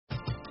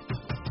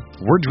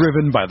We're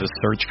driven by the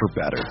search for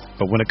better.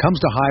 But when it comes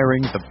to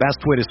hiring, the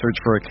best way to search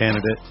for a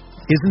candidate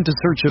isn't to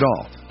search at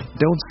all.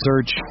 Don't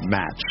search,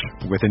 match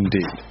with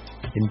Indeed.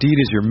 Indeed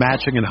is your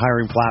matching and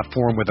hiring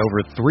platform with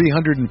over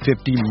 350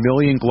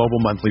 million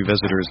global monthly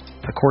visitors,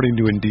 according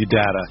to Indeed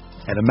data,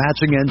 and a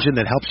matching engine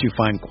that helps you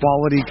find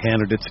quality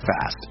candidates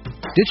fast.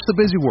 Ditch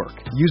the busy work.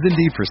 Use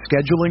Indeed for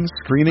scheduling,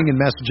 screening, and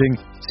messaging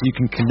so you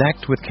can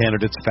connect with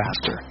candidates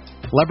faster.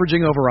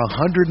 Leveraging over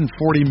 140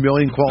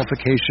 million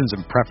qualifications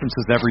and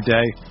preferences every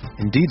day,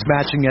 Indeed's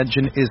matching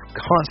engine is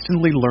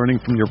constantly learning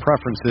from your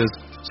preferences,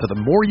 so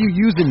the more you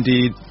use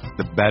Indeed,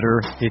 the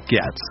better it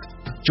gets.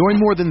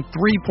 Join more than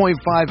 3.5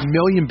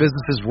 million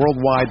businesses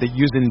worldwide that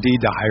use Indeed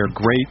to hire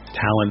great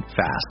talent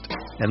fast.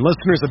 And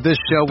listeners of this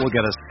show will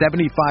get a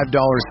 $75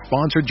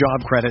 sponsored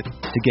job credit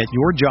to get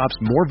your jobs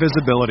more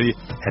visibility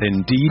at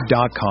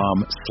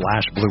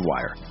Indeed.com/Blue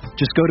Wire.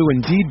 Just go to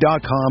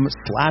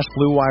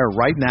Indeed.com/Blue Wire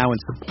right now and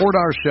support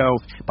our show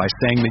by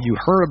saying that you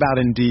heard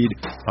about Indeed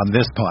on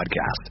this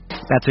podcast.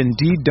 That's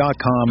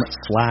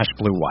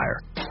Indeed.com/Blue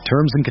Wire.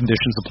 Terms and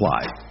conditions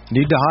apply.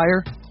 Need to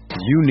hire?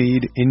 You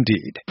need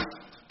Indeed.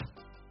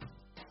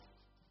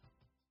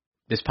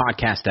 This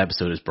podcast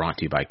episode is brought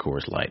to you by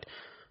Coors Light.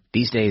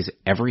 These days,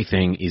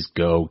 everything is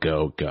go,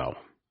 go, go.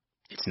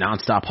 It's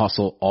nonstop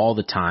hustle all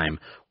the time.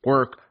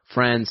 Work,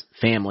 friends,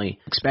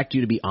 family expect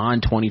you to be on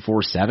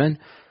 24/7.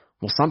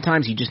 Well,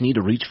 sometimes you just need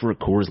to reach for a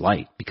Coors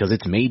Light because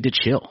it's made to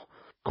chill.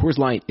 Coors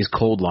Light is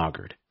cold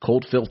lagered,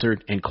 cold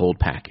filtered, and cold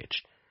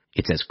packaged.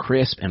 It's as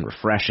crisp and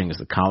refreshing as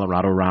the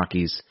Colorado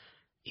Rockies.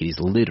 It is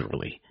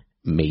literally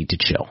made to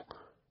chill.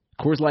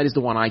 Coors Light is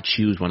the one I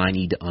choose when I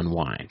need to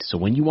unwind. So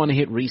when you want to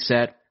hit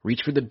reset,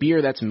 reach for the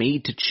beer that's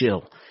made to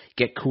chill.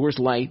 Get Coors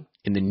Light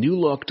in the new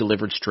look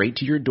delivered straight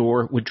to your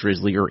door with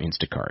Drizzly or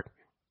Instacart.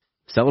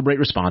 Celebrate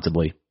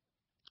responsibly.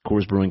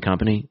 Coors Brewing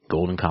Company,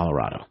 Golden,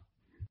 Colorado.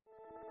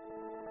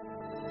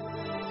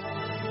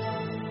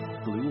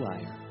 Blue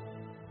Wire.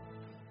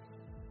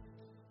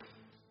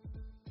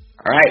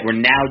 All right, we're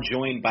now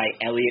joined by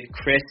Elliot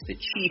Christ, the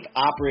Chief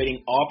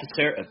Operating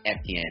Officer of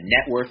FTN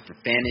Network for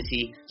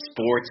fantasy,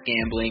 sports,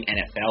 gambling,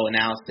 NFL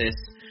analysis.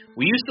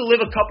 We used to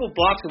live a couple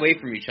blocks away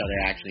from each other,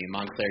 actually, in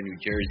Montclair, New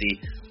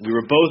Jersey. We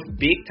were both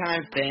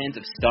big-time fans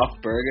of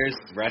Stuffed Burgers,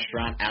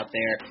 restaurant out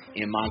there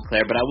in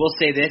Montclair. But I will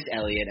say this,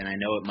 Elliot, and I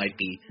know it might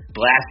be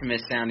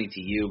blasphemous sounding to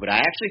you, but I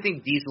actually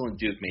think Diesel and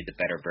Duke made the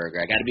better burger.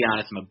 I got to be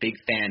honest, I'm a big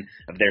fan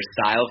of their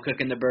style of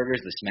cooking the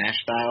burgers, the smash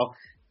style.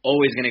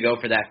 Always going to go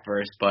for that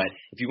first, but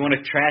if you want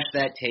to trash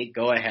that take,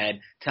 go ahead.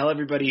 Tell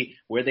everybody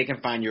where they can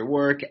find your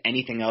work,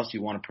 anything else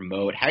you want to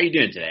promote. How are you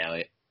doing today,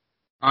 Elliot?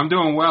 I'm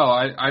doing well.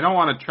 I don't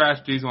want to trash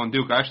Diesel and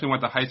Duke. I actually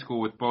went to high school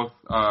with both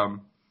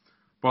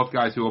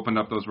guys who opened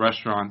up those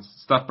restaurants.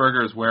 Stuffed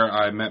Burger is where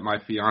I met my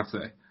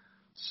fiance,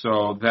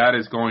 so that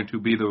is going to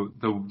be the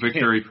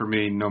victory for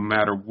me no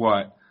matter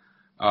what.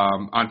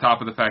 On top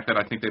of the fact that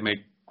I think they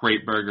make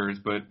great burgers,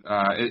 but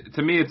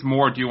to me it's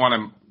more, do you want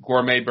a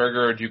gourmet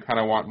burger or do you kind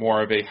of want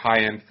more of a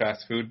high-end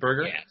fast food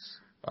burger? Yes.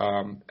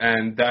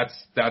 And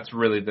that's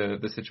really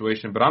the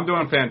situation. But I'm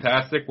doing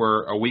fantastic.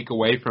 We're a week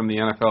away from the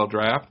NFL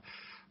draft.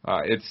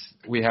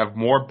 We have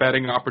more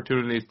betting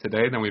opportunities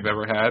today than we've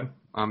ever had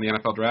on the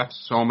NFL draft.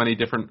 So many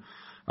different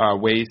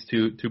ways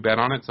to bet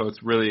on it, so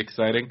it's really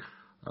exciting.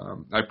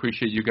 I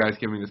appreciate you guys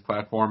giving me this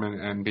platform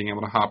and being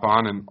able to hop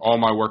on. And all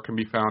my work can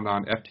be found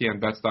on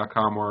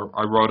ftnbets.com, where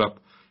I wrote up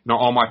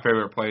all my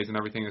favorite plays, and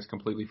everything is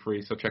completely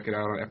free. So check it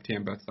out on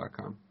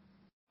ftnbets.com.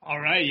 All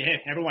right, yeah,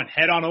 everyone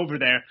head on over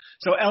there.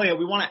 So, Elliot,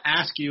 we want to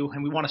ask you,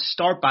 and we want to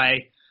start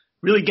by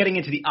really getting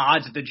into the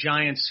odds of the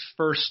Giants'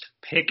 first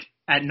pick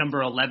at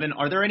number 11.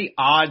 Are there any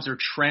odds or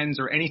trends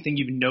or anything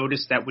you've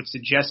noticed that would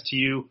suggest to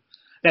you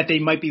that they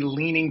might be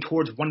leaning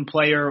towards one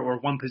player or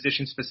one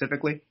position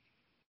specifically?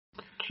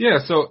 Yeah,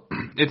 so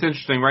it's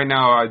interesting. Right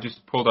now I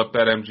just pulled up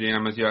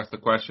BetMGM as you asked the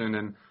question,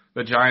 and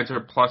the Giants are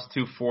plus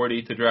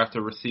 240 to draft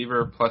a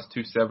receiver, plus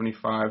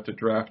 275 to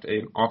draft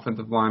an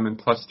offensive lineman,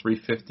 plus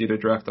 350 to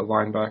draft a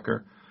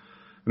linebacker.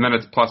 And then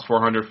it's plus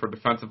 400 for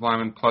defensive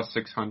lineman, plus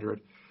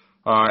 600.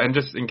 And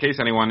just in case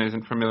anyone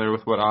isn't familiar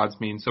with what odds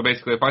mean, so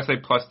basically if I say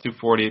plus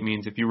 240, it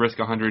means if you risk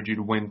 100,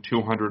 you'd win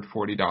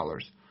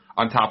 $240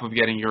 on top of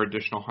getting your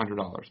additional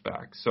 $100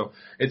 back. So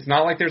it's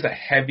not like there's a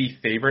heavy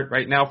favorite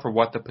right now for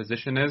what the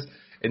position is.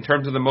 In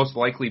terms of the most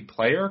likely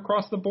player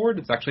across the board,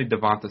 it's actually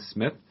Devonta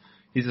Smith.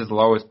 He's as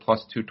low as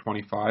plus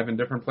 225 in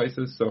different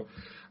places. So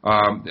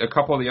a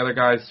couple of the other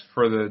guys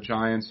for the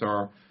Giants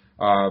are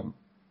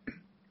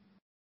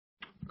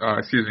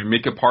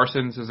Micah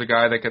Parsons is a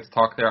guy that gets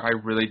talked there. I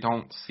really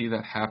don't see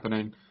that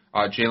happening.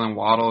 Jalen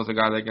Waddle is a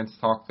guy that gets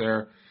talked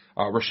there.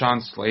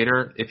 Rashawn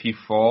Slater, if he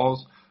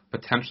falls,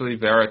 potentially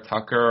Vera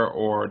Tucker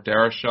or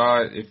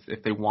Darashaw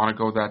if they want to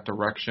go that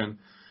direction.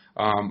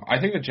 I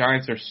think the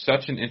Giants are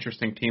such an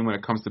interesting team when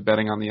it comes to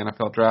betting on the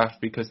NFL draft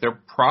because they're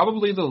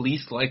probably the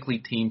least likely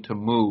team to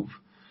move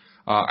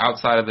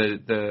outside of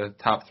the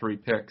top three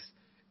picks.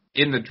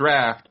 In the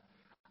draft,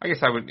 I guess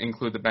I would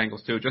include the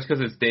Bengals too, just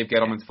because it's Dave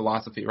Gettleman's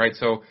philosophy, right?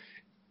 So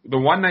the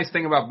one nice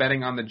thing about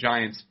betting on the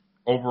Giants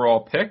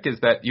overall pick is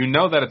that you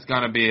know that it's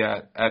going to be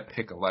at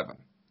pick 11.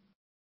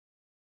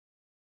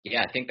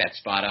 Yeah, I think that's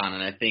spot on,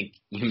 and I think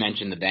you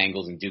mentioned the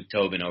Bengals and Duke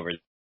Tobin over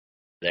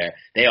there.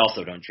 They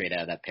also don't trade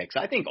out of that pick. So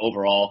I think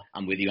overall,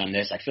 I'm with you on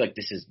this. I feel like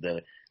this is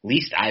the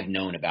least I've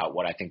known about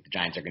what I think the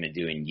Giants are going to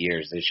do in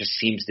years. There just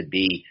seems to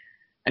be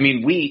 – I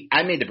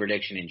made the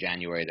prediction in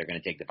January they're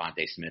going to take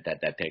Devontae Smith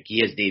at that pick.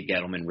 He has Dave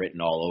Gettleman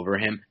written all over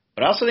him.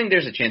 But I also think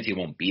there's a chance he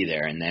won't be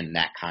there, and then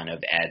that kind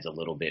of adds a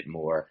little bit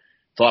more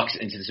flux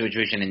into the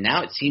situation. And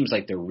now it seems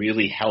like they're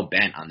really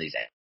hell-bent on this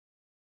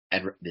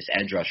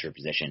edge rusher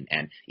position.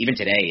 And even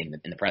today in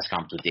the press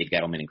conference with Dave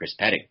Gettleman and Chris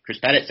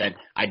Pettit said,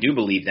 I do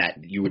believe that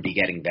you would be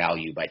getting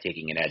value by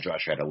taking an edge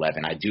rusher at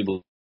 11. I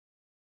do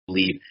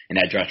believe an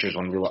edge rusher is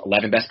one of the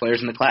 11 best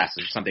players in the class.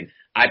 This is something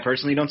I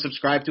personally don't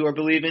subscribe to or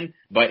believe in,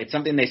 but it's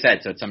something they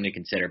said, so it's something to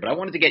consider. But I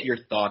wanted to get your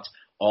thoughts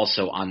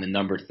also on the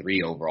number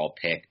 3 overall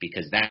pick,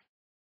 because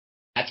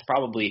that's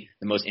probably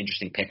the most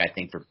interesting pick, I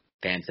think, for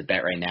fans to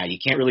bet right now. You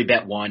can't really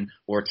bet 1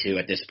 or 2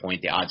 at this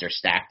point. The odds are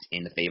stacked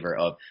in the favor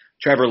of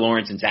Trevor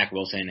Lawrence and Zach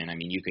Wilson. And,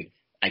 you could,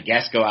 I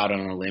guess, go out on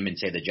a limb and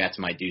say the Jets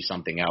might do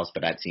something else,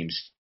 but that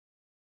seems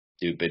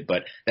stupid.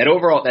 But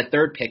that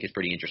third pick is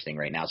pretty interesting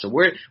right now. So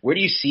where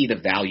do you see the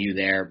value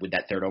there with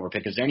that third over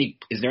pick? Is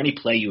there any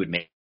play you would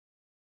make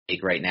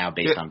right now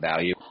based on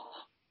value?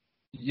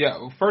 Yeah,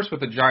 well, first with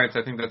the Giants,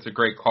 I think that's a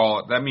great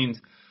call. That means,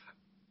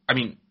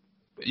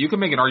 you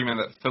can make an argument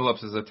that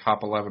Phillips is a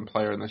top 11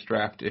 player in this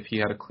draft if he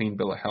had a clean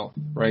bill of health,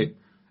 right?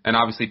 And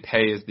obviously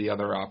Pay is the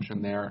other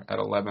option there at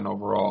 11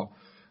 overall.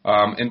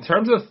 In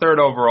terms of the third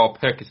overall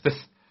pick,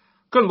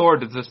 good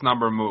Lord, does this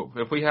number move?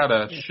 If we had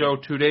a show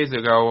 2 days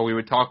ago, we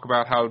would talk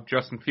about how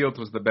Justin Fields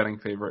was the betting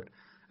favorite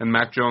and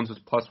Mac Jones was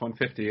plus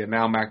 150, and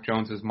now Mac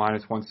Jones is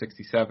minus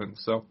 167.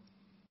 So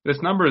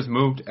this number has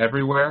moved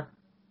everywhere.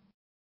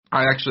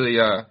 I actually,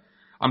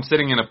 I'm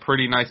sitting in a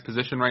pretty nice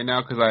position right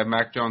now because I have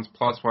Mac Jones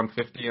plus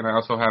 150, and I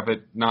also have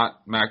it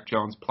not Mac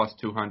Jones plus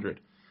 200,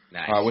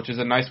 nice. Which is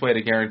a nice way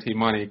to guarantee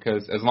money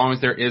because as long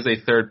as there is a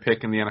third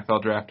pick in the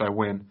NFL draft, I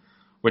win,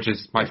 which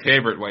is my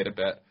favorite way to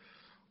bet.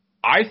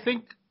 I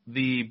think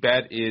the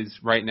bet is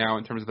right now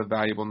in terms of the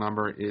valuable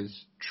number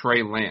is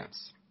Trey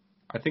Lance.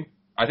 I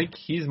think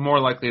he's more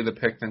likely to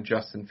pick than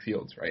Justin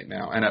Fields right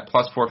now, and at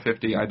plus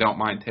 450, I don't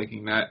mind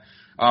taking that.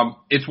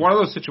 It's one of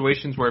those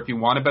situations where if you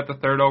want to bet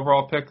the third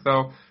overall pick,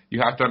 though,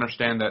 you have to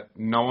understand that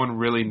no one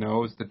really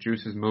knows the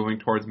juice is moving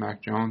towards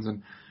Mac Jones,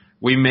 and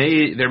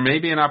there may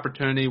be an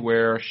opportunity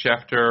where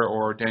Schefter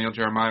or Daniel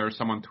Jeremiah or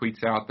someone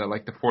tweets out that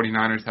like the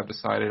 49ers have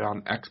decided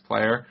on X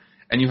player,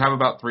 and you have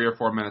about 3 or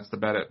 4 minutes to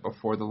bet it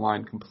before the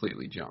line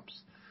completely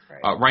jumps.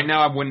 Right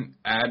now, I wouldn't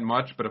add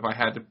much, but if I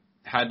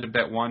had to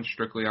bet one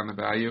strictly on the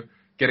value,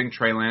 getting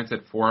Trey Lance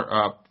at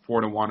 4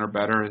 to 1 or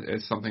better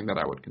is something that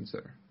I would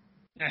consider.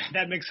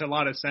 That makes a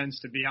lot of sense,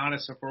 to be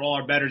honest. So for all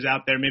our bettors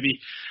out there, maybe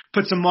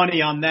put some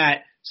money on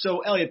that. So,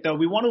 Elliot, though,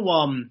 we want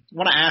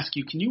to ask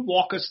you, can you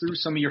walk us through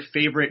some of your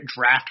favorite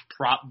draft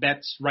prop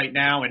bets right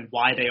now and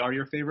why they are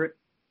your favorite?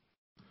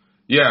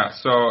 Yeah,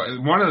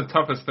 so one of the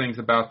toughest things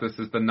about this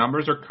is the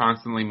numbers are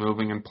constantly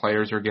moving and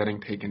players are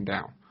getting taken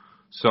down.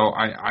 So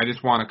I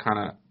just want to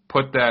kind of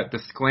put that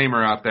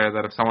disclaimer out there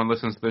that if someone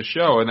listens to the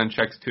show and then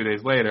checks 2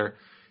 days later,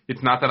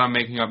 it's not that I'm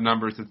making up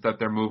numbers, it's that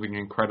they're moving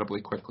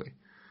incredibly quickly.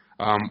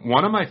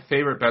 One of my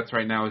favorite bets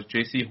right now is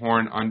J.C.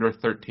 Horn under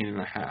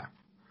 13.5.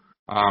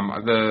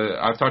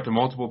 I've talked to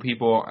multiple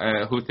people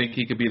who think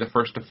he could be the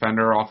first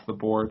defender off the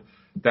board.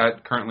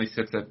 That currently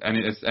sits at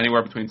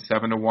anywhere between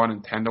 7 to 1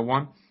 and 10 to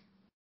 1.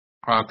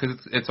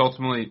 Because it's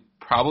ultimately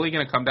probably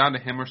going to come down to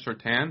him or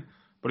Surtain,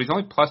 but he's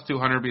only plus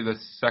 200 to be the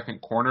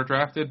second corner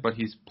drafted, but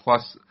he's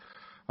plus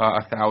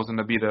 1,000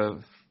 to be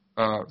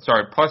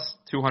plus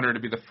 200 to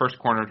be the first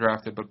corner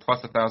drafted, but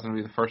plus 1,000 to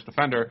be the first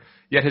defender.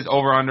 Yet his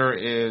over/under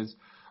is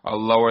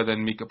lower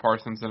than Micah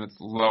Parsons, and it's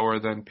lower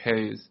than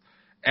Pay's.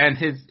 And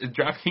his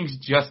DraftKings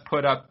just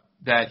put up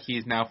that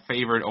he's now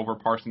favored over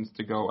Parsons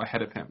to go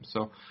ahead of him.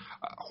 So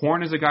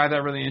Horn is a guy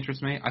that really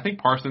interests me. I think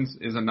Parsons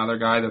is another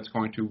guy that's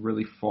going to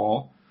really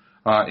fall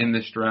in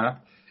this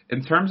draft.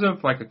 In terms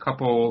of like a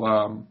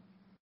couple,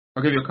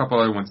 I'll give you a couple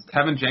other ones.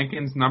 Tevin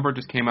Jenkins' number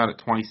just came out at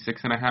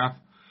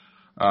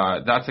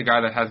 26.5. That's a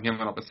guy that hasn't given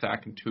up a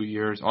sack in 2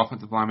 years.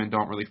 Offensive linemen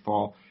don't really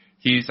fall.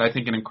 He's, I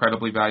think, an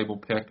incredibly valuable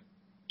pick.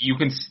 You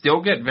can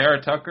still get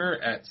Vera Tucker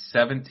at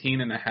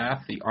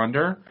 17.5, the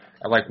under,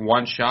 at like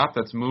one shot.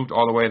 That's moved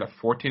all the way to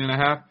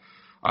 14.5.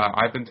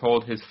 I've been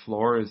told his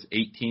floor is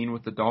 18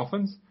 with the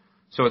Dolphins.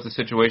 So it's a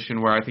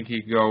situation where I think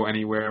he could go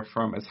anywhere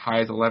from as high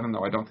as 11,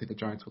 though I don't think the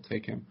Giants will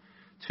take him,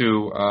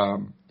 to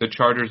the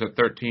Chargers at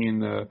 13,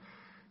 the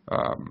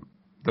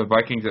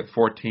Vikings at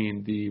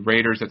 14, the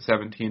Raiders at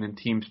 17, and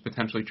teams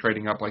potentially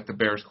trading up like the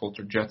Bears, Colts,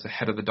 or Jets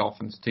ahead of the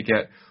Dolphins to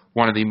get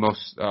one of the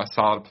most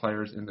solid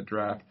players in the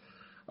draft.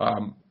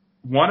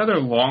 One other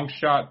long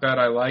shot bet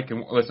I like,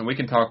 and listen, we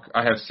can talk,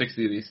 I have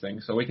 60 of these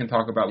things, so we can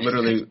talk about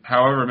literally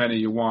however many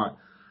you want,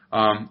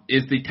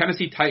 is the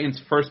Tennessee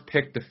Titans' first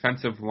pick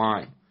defensive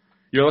line.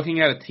 You're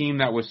looking at a team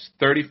that was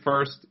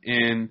 31st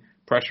in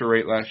pressure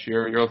rate last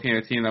year. You're looking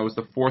at a team that was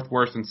the 4th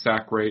worst in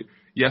sack rate.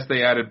 Yes,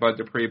 they added Bud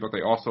Dupree, but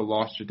they also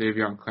lost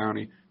Jadeveon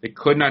Clowney. They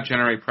could not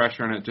generate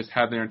pressure, and it just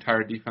had their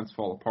entire defense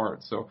fall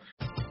apart. So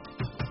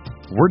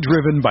we're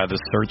driven by the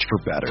search for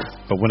better.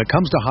 But when it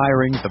comes to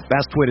hiring, the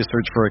best way to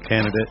search for a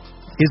candidate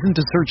isn't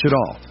to search at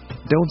all.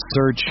 Don't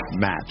search,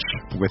 match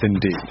with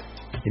Indeed.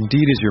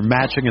 Indeed is your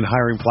matching and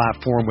hiring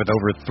platform with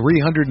over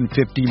 350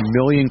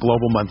 million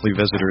global monthly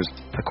visitors,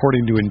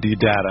 according to Indeed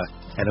data,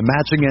 and a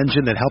matching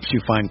engine that helps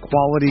you find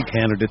quality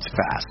candidates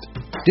fast.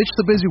 Ditch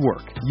the busy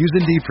work. Use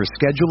Indeed for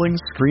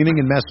scheduling, screening,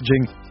 and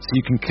messaging so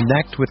you can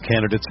connect with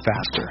candidates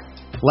faster.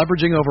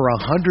 Leveraging over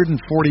 140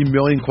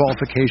 million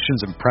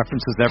qualifications and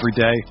preferences every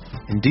day,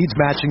 Indeed's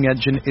matching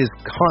engine is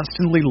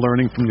constantly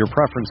learning from your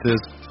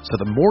preferences,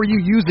 so the more you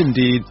use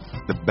Indeed,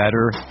 the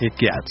better it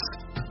gets.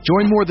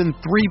 Join more than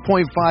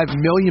 3.5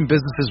 million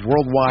businesses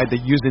worldwide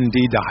that use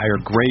Indeed to hire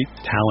great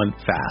talent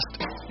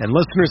fast. And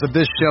listeners of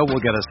this show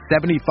will get a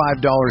 $75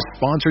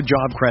 sponsored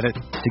job credit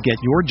to get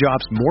your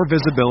jobs more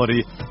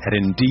visibility at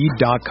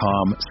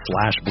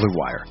Indeed.com/Blue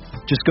Wire.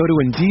 Just go to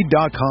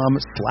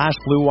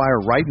Indeed.com/Blue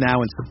Wire right now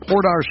and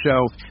support our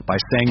show by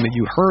saying that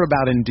you heard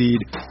about Indeed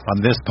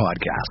on this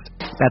podcast.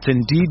 That's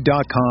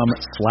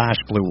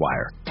Indeed.com/Blue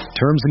Wire.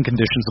 Terms and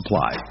conditions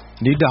apply.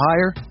 Need to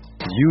hire?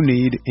 You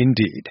need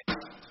Indeed.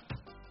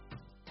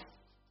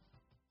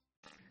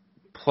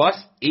 Plus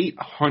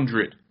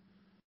 800.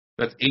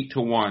 That's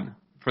 8-1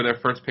 for their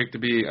first pick to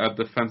be a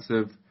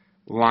defensive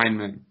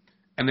lineman.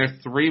 And their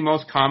three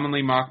most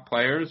commonly mocked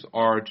players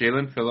are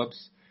Jalen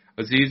Phillips,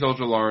 Azeez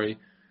Ojulari,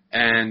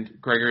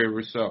 and Gregory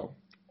Rousseau.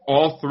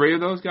 All three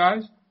of those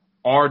guys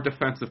are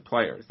defensive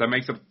players. That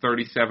makes up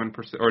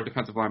 37%, or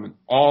defensive linemen.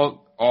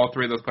 All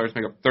three of those players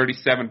make up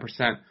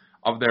 37%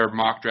 of their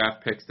mock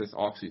draft picks this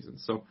offseason.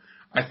 So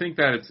I think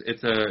that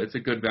it's a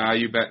good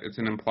value bet. It's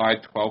an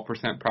implied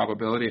 12%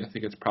 probability. I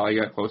think it's probably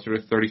got closer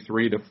to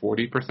 33 to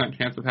 40%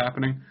 chance of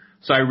happening.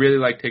 So I really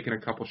like taking a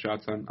couple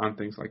shots on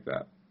things like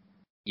that.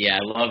 Yeah,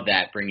 I love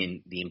that,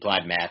 bringing the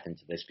implied math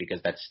into this,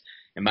 because that's,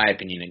 in my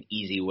opinion, an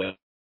easy way.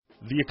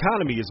 The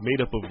economy is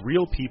made up of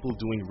real people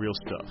doing real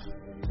stuff,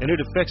 and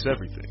it affects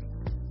everything,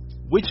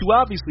 which you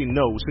obviously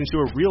know since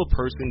you're a real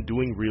person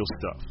doing real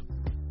stuff.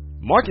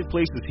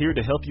 Marketplace is here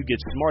to help you get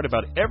smart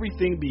about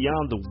everything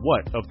beyond the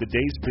what of the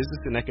day's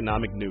business and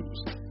economic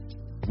news.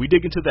 We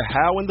dig into the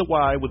how and the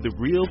why with the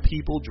real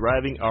people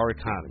driving our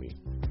economy.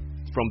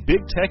 From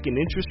big tech and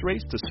interest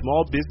rates to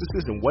small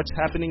businesses and what's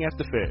happening at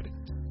the Fed,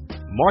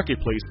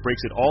 Marketplace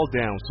breaks it all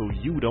down so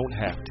you don't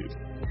have to.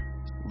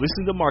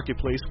 Listen to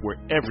Marketplace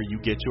wherever you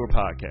get your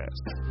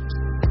podcasts.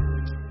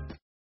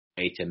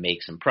 To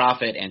make some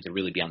profit and to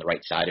really be on the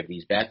right side of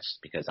these bets,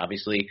 because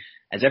obviously,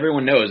 as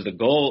everyone knows, the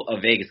goal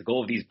of Vegas, the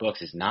goal of these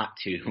books is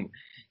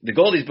the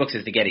goal of these books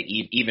is to get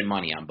even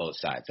money on both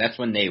sides. That's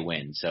when they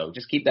win. So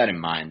just keep that in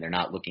mind. They're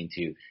not looking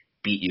to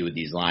beat you with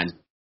these lines.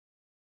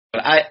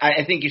 But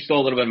I think you stole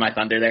a little bit of my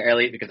thunder there,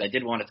 Elliot, because I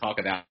did want to talk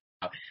about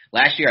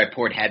last year. I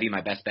poured heavy.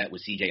 My best bet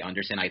was CJ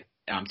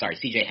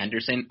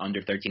Henderson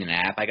under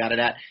 13.5. I got it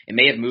at. It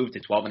may have moved to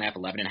 12.5,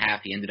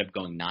 11.5. He ended up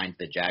going 9 to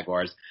the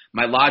Jaguars.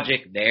 My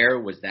logic there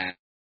was that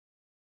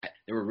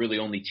there were really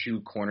only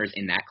two corners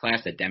in that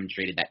class that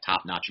demonstrated that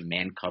top-notch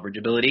man coverage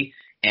ability,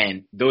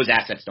 and those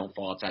assets don't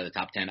fall outside of the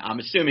top 10. I'm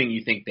assuming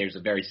you think there's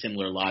a very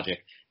similar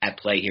logic at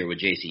play here with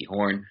J.C.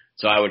 Horn,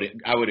 so I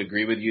would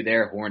agree with you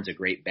there. Horn's a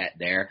great bet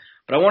there.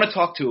 But I want to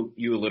talk to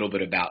you a little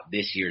bit about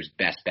this year's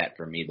best bet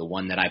for me, the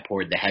one that I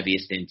poured the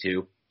heaviest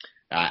into.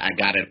 I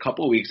got it a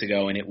couple of weeks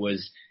ago, and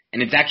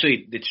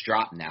it's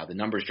dropped now. The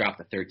number's dropped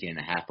to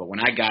 13.5, but when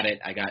I got it,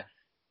 I got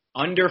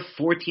under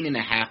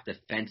 14.5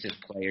 defensive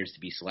players to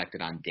be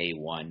selected on day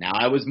one. Now,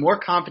 I was more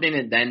confident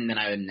in then than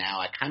I am now.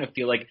 I kind of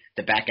feel like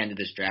the back end of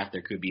this draft,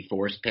 there could be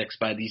forced picks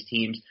by these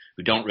teams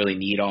who don't really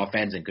need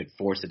offense and could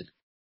force a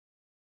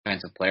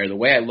defensive player. The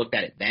way I looked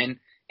at it then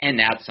and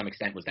now to some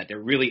extent was that there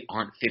really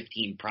aren't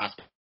 15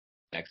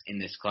 prospects in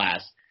this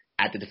class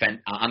at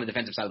on the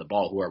defensive side of the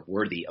ball who are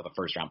worthy of a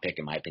first-round pick,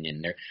 in my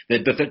opinion.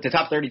 The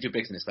top 32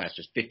 picks in this class,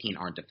 just 15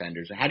 aren't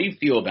defenders. How do you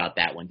feel about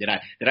that one? Did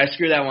I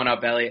screw that one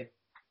up, Elliot?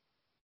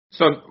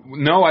 So,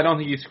 no, I don't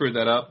think you screwed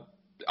that up.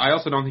 I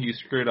also don't think you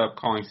screwed up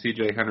calling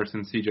C.J.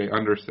 Henderson C.J.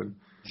 Anderson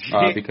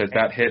because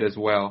that hit as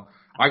well.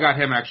 I got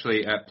him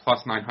actually at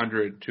plus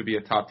 900 to be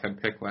a top 10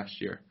 pick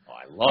last year. Oh,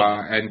 I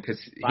love it. And because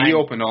he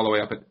opened all the way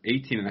up at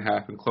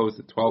 18.5 and closed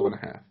at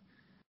 12.5.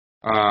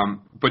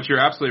 But you're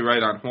absolutely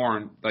right on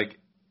Horn. Like,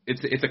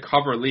 it's a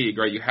cover league,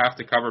 right? You have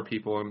to cover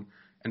people,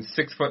 and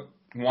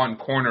 6'1"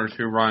 corners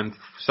who run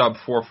sub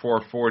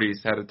 4.4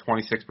 40s had a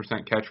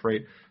 26% catch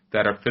rate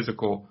that are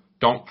physical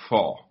don't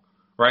fall,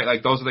 right?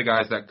 Like, those are the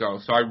guys that go.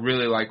 So I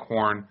really like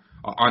Horn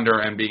under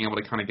and being able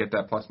to kind of get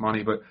that plus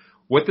money. But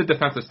with the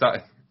defensive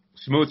stuff,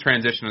 smooth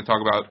transition to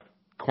talk about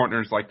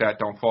corners like that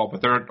don't fall.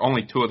 But there are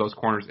only two of those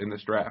corners in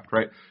this draft,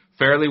 right?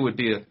 Fairley would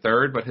be a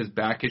third, but his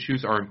back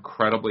issues are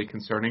incredibly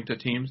concerning to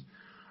teams.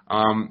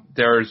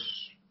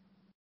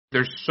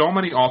 There's so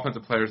many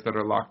offensive players that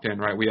are locked in,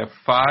 right? We have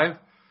 5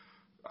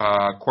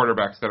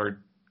 quarterbacks that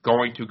are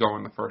going to go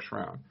in the first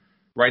round.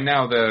 right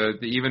now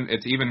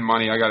it's even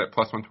money. I got it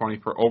plus 120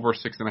 for over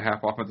 6.5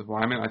 offensive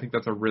linemen. I think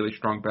that's a really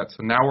strong bet.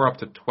 So now we're up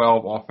to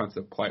 12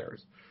 offensive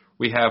players.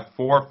 We have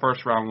 4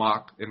 first-round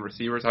lock in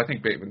receivers. I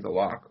think Bateman's a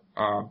lock.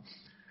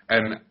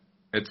 And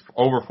it's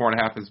over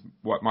 4.5 is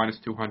minus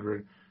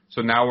 200.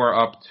 So now we're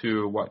up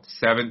to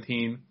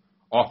 17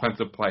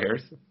 offensive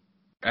players,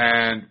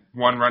 and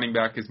 1 running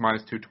back is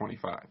minus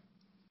 225.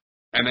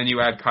 And then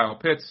you add Kyle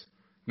Pitts.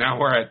 Now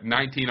we're at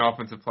 19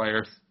 offensive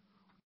players.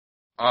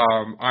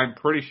 I'm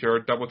pretty sure,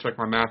 double check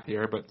my math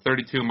here, but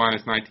 32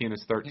 minus 19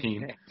 is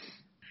 13.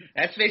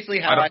 That's basically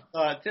how I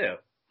saw it too.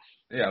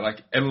 Yeah,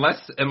 like unless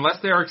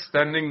they're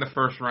extending the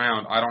first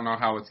round, I don't know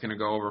how it's going to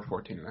go over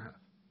 14.5.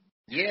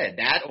 Yeah,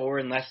 that or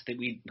unless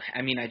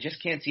I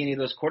just can't see any of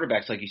those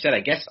quarterbacks. Like you said,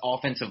 I guess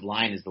offensive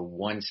line is the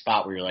one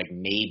spot where you're like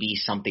maybe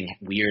something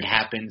weird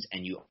happens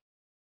and you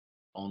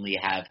only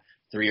have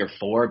 3 or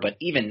 4. But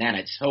even then,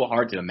 it's so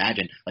hard to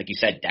imagine, like you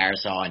said,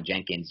 Darisaw and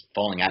Jenkins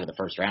falling out of the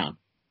first round.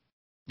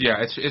 Yeah,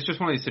 it's just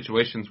one of these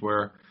situations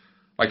where,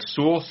 like,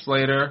 Sewell,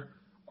 Slater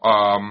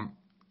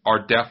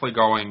are definitely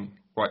going,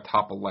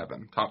 top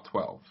 11, top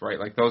 12, right?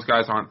 Like, those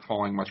guys aren't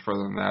falling much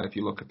further than that. If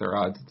you look at their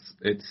odds,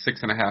 it's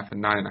 6.5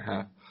 and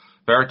 9.5.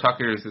 Vera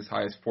Tucker is as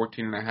high as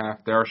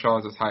 14.5. Darisaw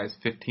is as high as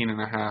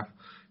 15.5.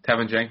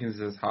 Tevin Jenkins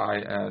is as high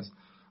as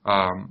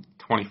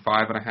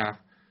 25.5.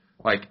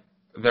 Like,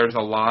 there's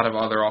a lot of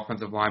other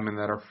offensive linemen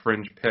that are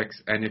fringe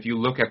picks. And if you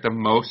look at the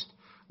most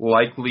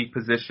likely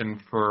position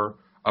for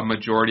a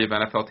majority of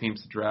NFL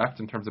teams to draft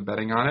in terms of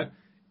betting on it,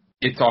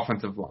 it's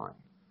offensive line.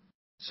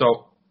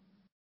 So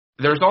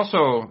there's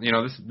also,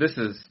 this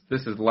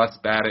is less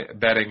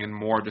betting and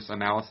more just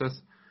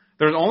analysis.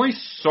 There's only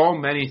so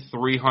many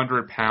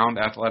 300-pound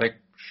athletic,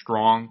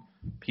 strong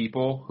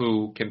people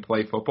who can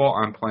play football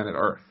on planet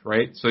Earth,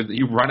 right? So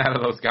you run out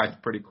of those guys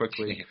pretty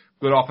quickly.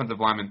 Good offensive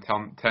linemen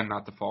tend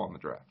not to fall in the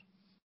draft.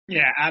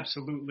 Yeah,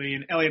 absolutely.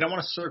 And Elliot, I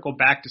want to circle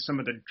back to some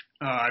of the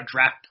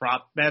draft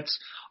prop bets.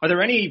 Are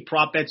there any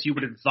prop bets you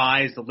would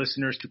advise the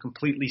listeners to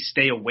completely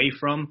stay away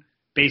from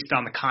based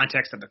on the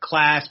context of the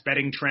class,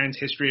 betting trends,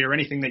 history, or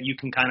anything that you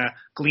can kind of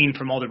glean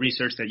from all the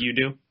research that you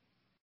do?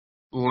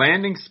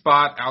 Landing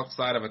spot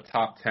outside of a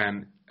top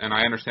 10, and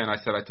I understand I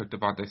said I took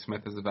Devontae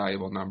Smith as a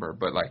valuable number,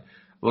 but like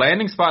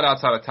landing spot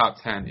outside of top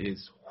 10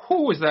 is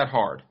that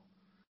hard?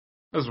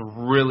 That's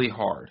really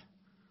hard.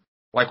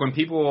 Like when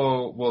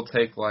people will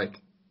take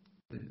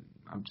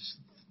I'm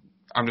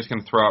just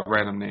going to throw out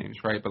random names,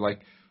 right? But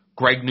like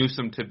Greg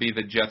Newsome to be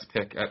the Jets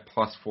pick at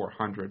plus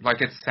 400.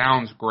 Like it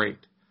sounds great,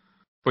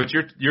 but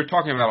you're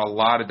talking about a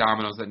lot of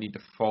dominoes that need to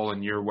fall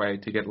in your way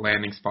to get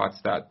landing spots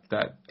that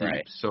deep.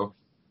 Right. So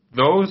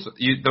those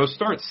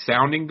start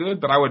sounding good,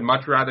 but I would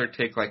much rather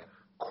take like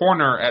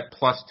corner at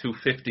plus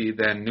 250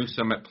 than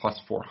Newsome at plus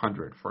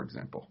 400, for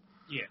example.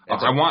 Yeah.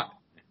 I want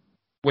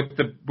with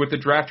the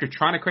draft, you're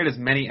trying to create as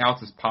many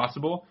outs as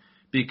possible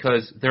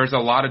because there's a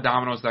lot of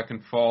dominoes that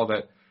can fall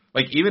that,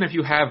 like, even if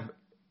you have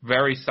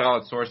very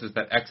solid sources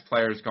that X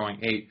player is going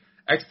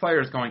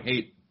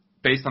 8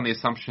 based on the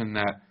assumption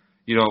that,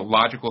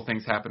 logical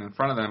things happen in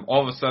front of them,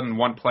 all of a sudden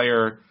one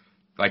player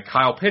like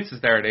Kyle Pitts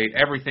is there at 8,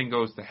 everything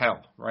goes to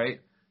hell, right?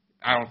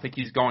 I don't think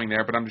he's going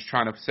there, but I'm just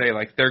trying to say,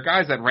 like, there are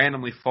guys that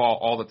randomly fall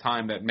all the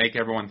time that make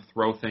everyone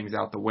throw things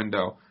out the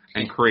window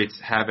and creates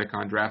havoc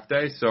on draft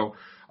day. So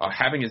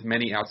having as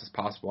many outs as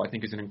possible, I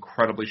think, is an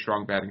incredibly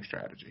strong betting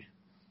strategy.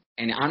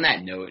 And on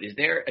that note, is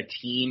there a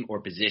team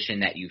or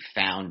position that you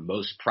found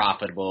most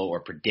profitable or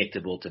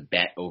predictable to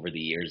bet over the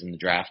years in the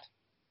draft?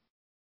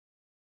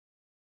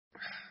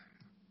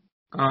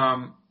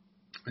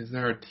 Is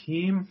there a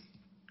team?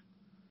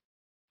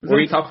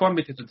 It's a tough one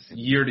because it's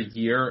year to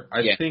year.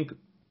 I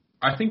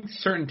think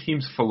certain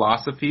teams'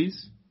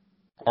 philosophies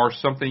are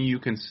something you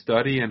can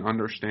study and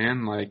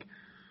understand.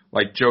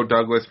 Like Joe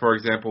Douglas, for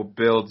example,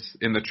 builds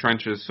in the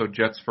trenches, so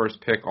Jets'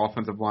 first pick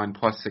offensive line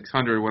plus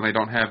 600 when they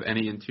don't have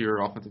any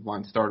interior offensive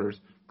line starters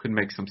could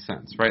make some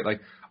sense, right?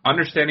 Like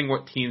understanding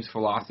what teams'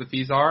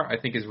 philosophies are,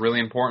 I think, is really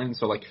important.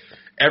 So like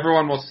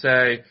everyone will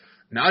say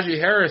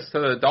Najee Harris to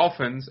the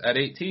Dolphins at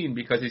 18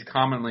 because he's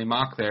commonly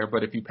mocked there,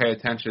 but if you pay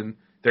attention,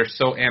 they're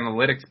so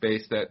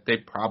analytics-based that they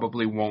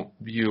probably won't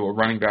view a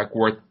running back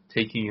worth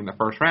taking in the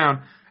first round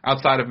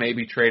outside of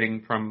maybe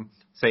trading from,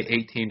 say,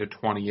 18 to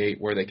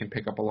 28 where they can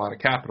pick up a lot of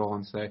capital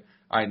and say,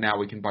 all right, now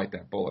we can bite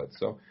that bullet.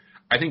 So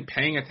I think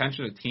paying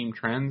attention to team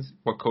trends,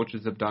 what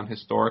coaches have done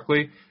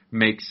historically,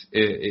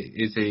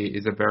 is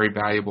a very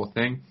valuable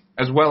thing,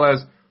 as well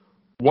as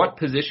what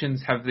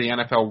positions have the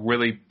NFL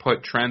really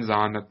put trends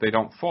on that they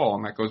don't fall,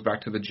 and that goes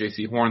back to the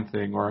J.C. Horn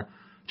thing or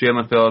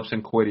Jalen Phillips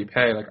and Kwity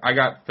Paye. Like I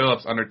got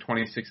Phillips under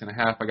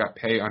 26.5, I got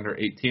Paye under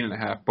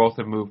 18.5. Both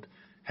have moved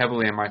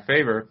heavily in my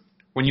favor.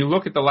 When you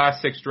look at the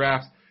last 6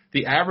 drafts,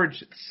 the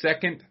average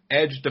second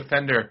edge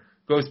defender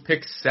goes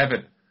pick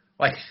 7.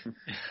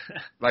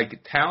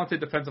 Like talented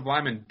defensive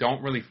linemen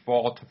don't really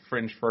fall to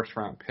fringe first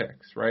round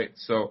picks, right?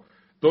 So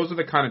those are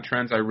the kind of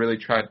trends I really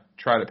try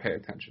to pay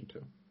attention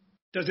to.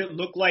 Does it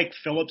look like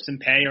Phillips and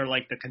Paye are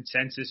like the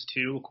consensus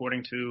too,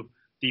 according to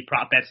the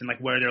prop bets and like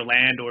where they'll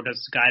land, or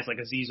does guys like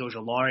Azeez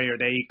Ojulari, are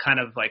they kind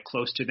of like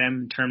close to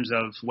them in terms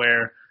of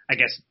where I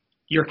guess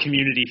your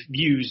community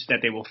views that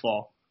they will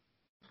fall?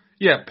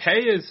 Yeah,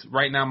 Pay is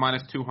right now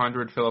minus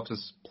 200. Phillips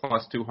is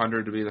plus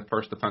 200 to be the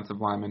first defensive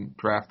lineman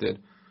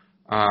drafted.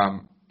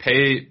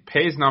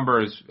 Pay's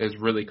number has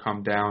really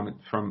come down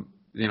from,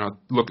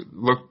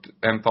 looked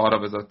and thought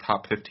of as a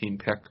top 15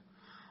 pick.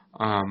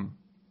 I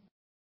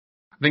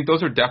think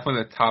those are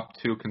definitely the top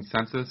two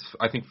consensus.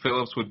 I think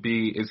Phillips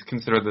is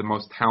considered the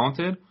most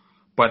talented,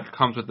 but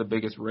comes with the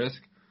biggest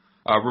risk.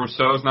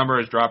 Rousseau's number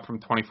has dropped from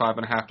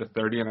 25.5 to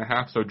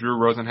 30.5, so Drew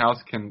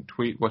Rosenhaus can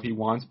tweet what he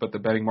wants, but the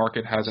betting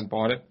market hasn't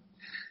bought it.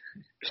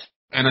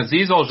 And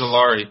Azeez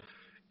Ojulari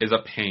is a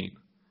pain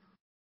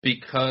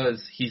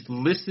because he's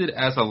listed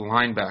as a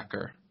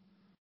linebacker,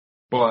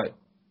 but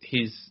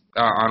he's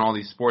on all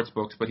these sports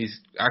books, but he's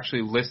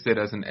actually listed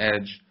as an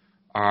edge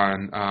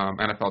on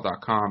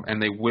NFL.com,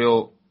 and they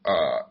will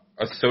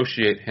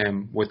associate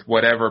him with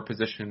whatever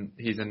position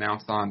he's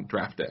announced on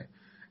draft day.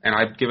 And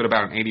I'd give it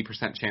about an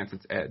 80% chance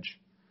it's edge,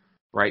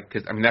 right?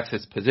 Because, that's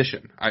his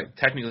position.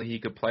 Technically, he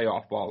could play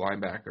off-ball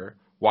linebacker.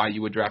 Why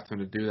you would draft him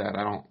to do that,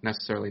 I don't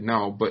necessarily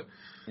know. But,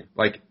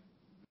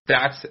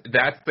 that's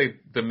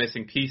the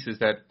missing piece is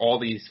that all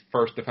these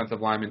first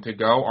defensive linemen to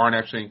go aren't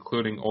actually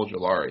including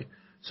Ojulari.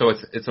 So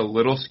it's a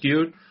little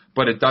skewed,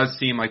 but it does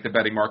seem like the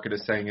betting market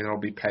is saying it'll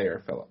be Pay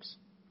or Phillips.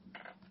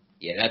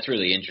 Yeah, that's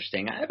really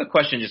interesting. I have a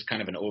question, just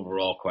kind of an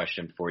overall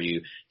question for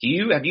you.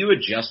 Have you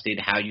adjusted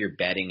how you're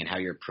betting and how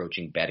you're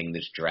approaching betting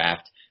this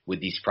draft with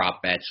these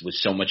prop bets with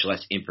so much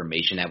less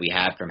information that we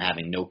have, from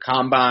having no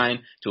combine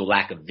to a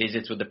lack of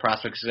visits with the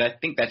prospects? Because I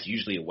think that's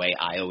usually a way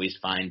I always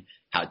find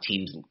how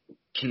teams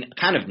can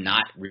kind of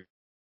not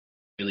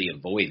really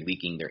avoid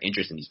leaking their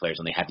interest in these players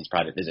when they have these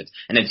private visits.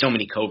 And then so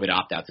many COVID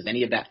opt-outs. Does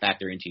any of that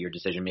factor into your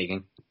decision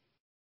making?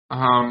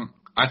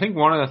 I think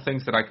one of the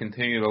things that I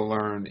continue to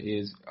learn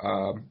is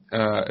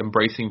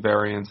embracing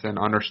variance and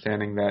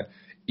understanding that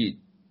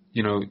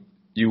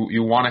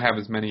you want to have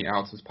as many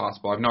outs as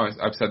possible.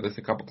 I've said this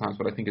a couple times,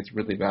 but I think it's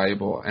really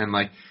valuable. And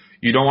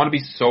you don't want to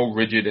be so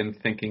rigid in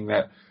thinking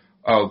that,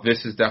 oh,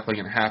 this is definitely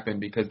going to happen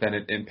because then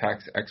it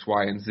impacts X,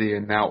 Y, and Z.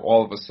 And now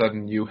all of a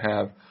sudden you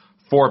have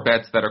 4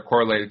 bets that are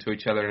correlated to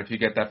each other. And if you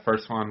get that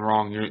first one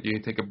wrong, you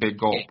take a big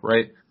gulp,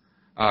 right?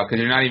 Because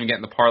you're not even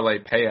getting the parlay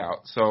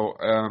payout. So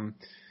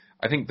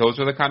I think those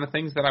are the kind of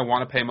things that I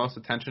want to pay most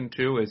attention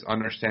to, is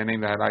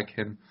understanding that I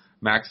can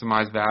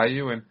maximize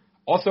value. And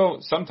also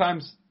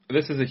sometimes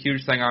this is a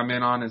huge thing I'm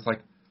in on is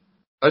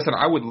listen,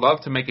 I would love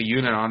to make a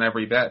unit on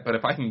every bet, but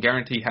if I can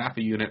guarantee half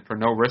a unit for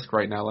no risk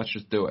right now, let's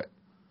just do it.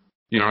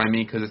 You know what I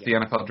mean? Because it's the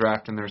NFL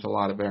draft and there's a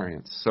lot of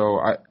variance. So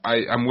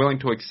I'm willing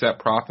to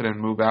accept profit and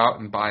move out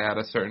and buy out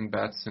of certain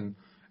bets and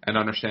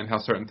understand how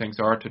certain things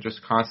are, to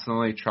just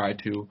constantly try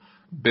to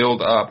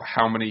build up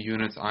how many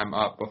units I'm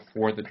up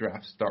before the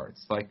draft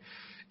starts.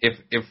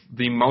 If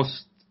the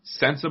most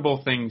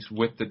sensible things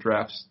with the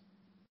drafts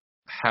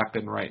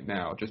happen right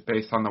now, just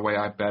based on the way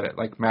I bet it,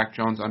 like Mac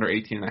Jones under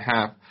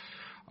 18.5,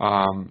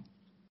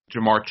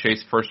 Jamar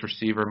Chase first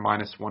receiver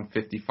minus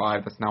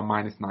 155, that's now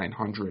minus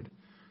 900.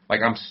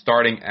 I'm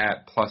starting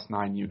at plus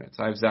 9 units.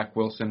 I have Zach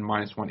Wilson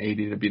minus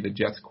 180 to be the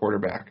Jets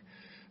quarterback.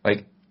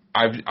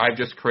 I've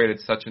just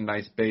created such a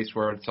nice base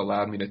where it's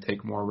allowed me to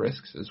take more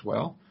risks as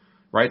well,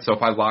 right? So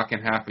if I lock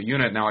in half a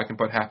unit, now I can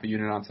put half a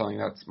unit on something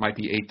that might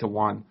be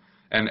 8-1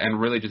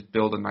 and really just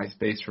build a nice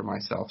base for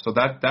myself. So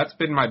that's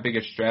been my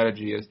biggest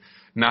strategy, is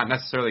not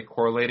necessarily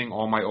correlating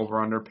all my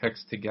over-under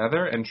picks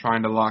together and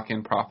trying to lock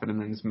in profit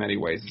in as many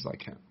ways as I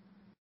can.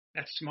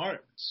 That's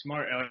smart.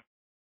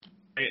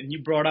 And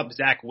you brought up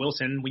Zach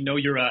Wilson. We know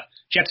you're a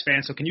Jets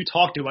fan, so can you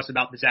talk to us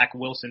about the Zach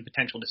Wilson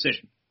potential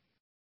decision?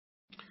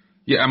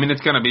 Yeah,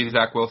 it's going to be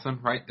Zach Wilson,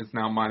 right? It's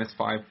now minus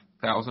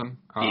 5,000.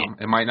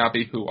 It might not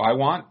be who I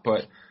want,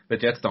 but the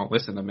Jets don't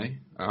listen to me.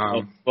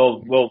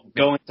 Well,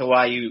 go into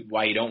why you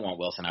don't want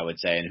Wilson, I would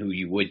say, and who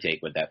you would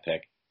take with that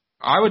pick.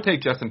 I would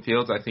take Justin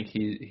Fields. I think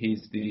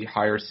he's the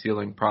higher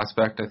ceiling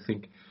prospect. I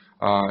think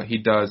he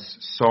does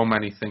so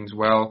many things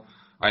well.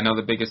 I know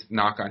the biggest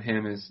knock on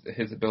him is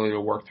his ability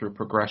to work through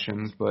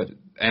progressions, but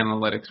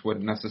analytics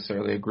wouldn't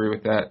necessarily agree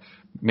with that.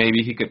 Maybe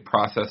he could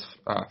process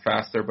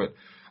faster, but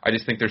I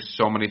just think there's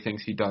so many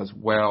things he does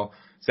well.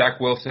 Zach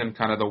Wilson,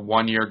 kind of the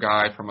one-year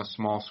guy from a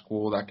small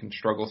school that can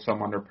struggle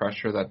some under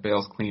pressure, that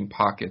bails clean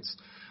pockets.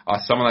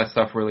 Some of that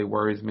stuff really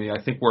worries me.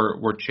 I think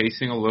we're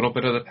chasing a little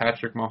bit of the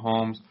Patrick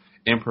Mahomes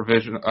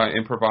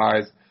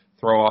improvise,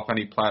 throw off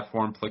any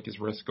platform, flick his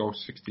wrist, go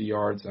 60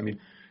 yards.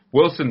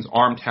 Wilson's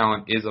arm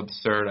talent is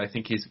absurd. I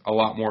think he's a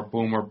lot more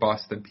boom or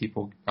bust than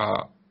people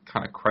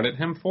kind of credit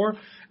him for.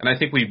 And I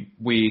think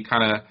we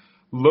kind of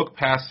look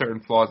past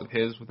certain flaws of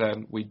his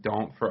that we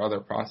don't for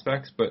other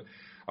prospects. But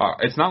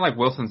it's not like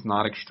Wilson's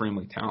not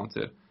extremely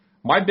talented.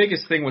 My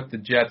biggest thing with the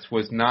Jets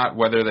was not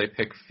whether they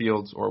pick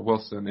Fields or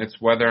Wilson. It's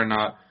whether or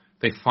not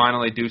they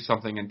finally do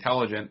something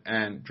intelligent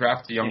and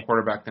draft a young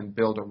quarterback and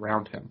build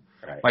around him.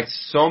 Right.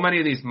 So many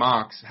of these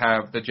mocks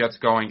have the Jets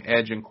going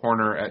edge and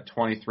corner at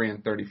 23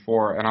 and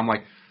 34, and I'm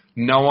like,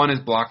 No one is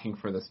blocking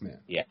for this man.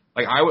 Yeah.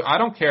 Like, I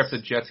don't care if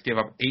the Jets give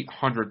up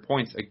 800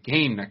 points a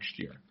game next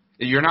year.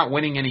 You're not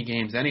winning any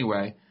games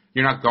anyway.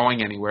 You're not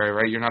going anywhere,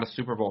 right? You're not a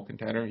Super Bowl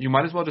contender. You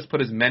might as well just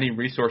put as many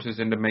resources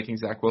into making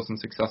Zach Wilson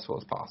successful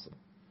as possible.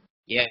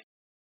 Yeah.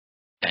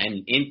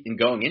 And in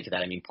going into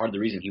that, I mean, part of the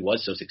reason he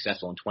was so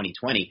successful in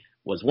 2020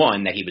 was,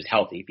 one, that he was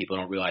healthy. People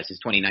don't realize his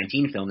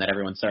 2019 film that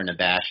everyone's starting to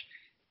bash,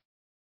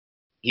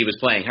 he was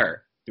playing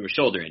hurt through a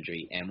shoulder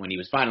injury. And when he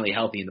was finally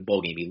healthy in the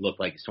bowl game, he looked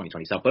like his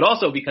 2020 self. But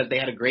also because they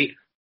had a great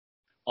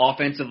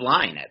offensive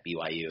line at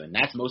BYU. And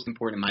that's most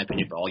important, in my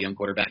opinion, for all young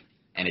quarterbacks.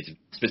 And it's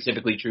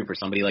specifically true for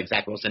somebody like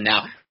Zach Wilson.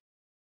 Now,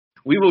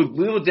 we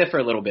will differ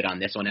a little bit on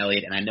this one,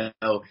 Elliot. And I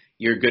know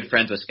you're good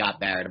friends with Scott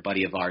Barrett, a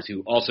buddy of ours,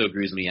 who also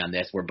agrees with me on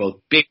this. We're both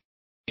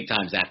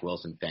big-time Zach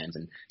Wilson fans.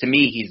 And to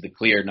me, he's the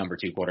clear number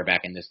 2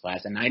 quarterback in this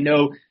class. And I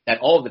know that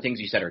all of the things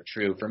you said are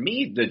true. For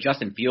me, the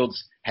Justin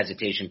Fields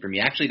hesitation for me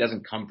actually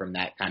doesn't come from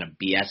that kind of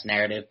BS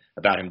narrative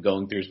about him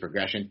going through his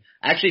progression.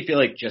 I actually feel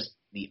like just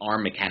the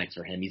arm mechanics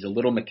for him. He's a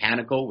little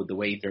mechanical with the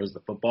way he throws the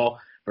football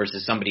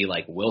versus somebody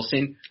like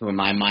Wilson, who in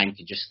my mind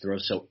can just throw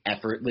so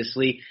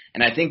effortlessly.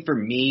 And I think for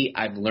me,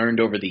 I've learned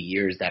over the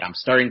years that I'm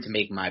starting to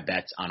make my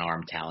bets on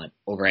arm talent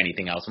over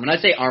anything else. And when I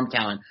say arm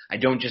talent, I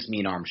don't just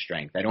mean arm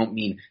strength. I don't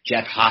mean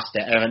Jeff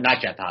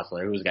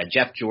Hostetler, who was got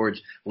Jeff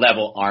George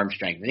level arm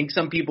strength. I think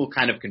some people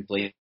kind of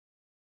conflate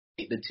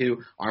the two,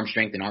 arm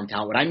strength and arm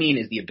talent. What I mean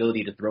is the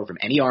ability to throw from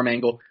any arm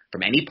angle,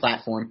 from any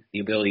platform, the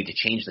ability to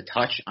change the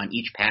touch on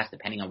each pass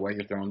depending on where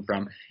you're throwing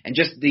from, and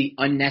just the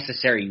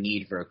unnecessary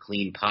need for a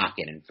clean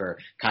pocket and for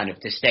kind of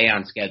to stay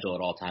on schedule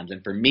at all times.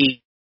 And for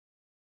me,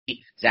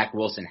 Zach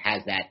Wilson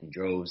has that in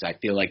droves. I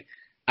feel like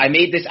I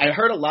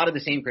heard a lot of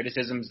the same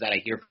criticisms that I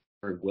hear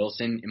for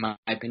Wilson, in my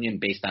opinion,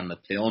 based on the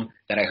film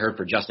that I heard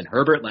for Justin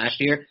Herbert last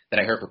year, that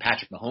I heard for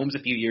Patrick Mahomes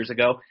a few years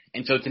ago.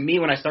 And so to me,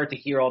 when I start to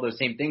hear all those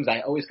same things, I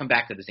always come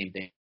back to the same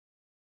thing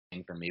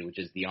for me, which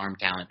is the arm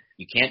talent.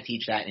 You can't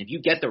teach that. And if you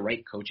get the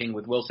right coaching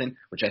with Wilson,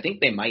 which I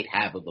think they might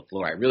have with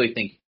LaFleur, I really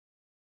think,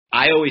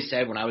 I always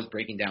said when I was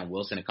breaking down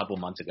Wilson a couple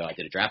months ago, I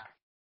did a draft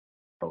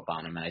profile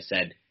on him, and I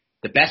said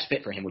the best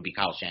fit for him would be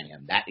Kyle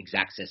Shanahan, that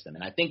exact system.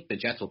 And I think the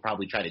Jets will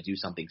probably try to do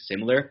something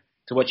similar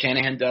to what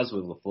Shanahan does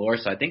with LaFleur.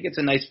 So I think it's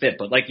a nice fit.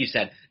 But like you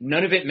said,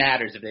 none of it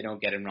matters if they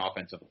don't get an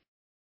offensive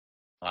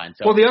line.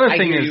 So well, the other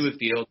thing is, you with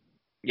Field.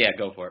 Yeah,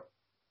 go for it.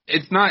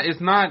 It's not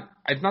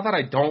that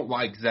I don't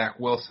like Zach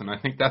Wilson. I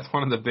think that's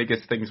one of the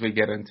biggest things we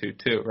get into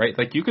too, right?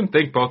 Like, you can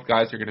think both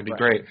guys are going to be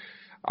great.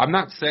 I'm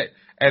not saying,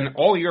 and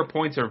all your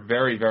points are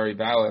very, very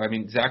valid. I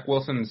mean, Zach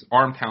Wilson's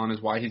arm talent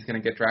is why he's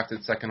going to get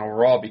drafted second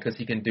overall, because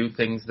he can do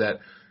things that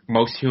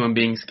most human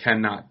beings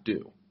cannot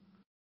do.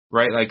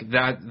 Right, like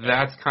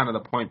that's kind of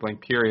the point blank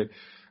period.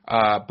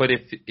 But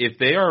if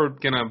they are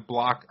gonna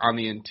block on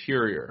the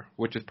interior,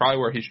 which is probably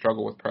where he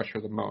struggled with pressure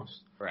the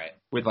most, right?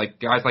 With like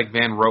guys like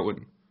Van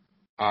Roten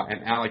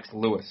and Alex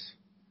Lewis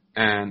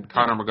and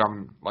Connor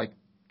McGovern, like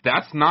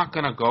that's not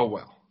gonna go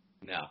well.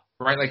 No.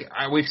 Right,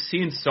 like we've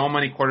seen so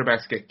many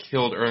quarterbacks get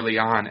killed early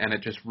on, and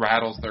it just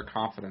rattles their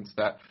confidence.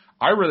 That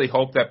I really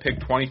hope that pick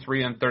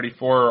 23 and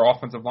 34 are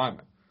offensive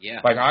linemen. Yeah.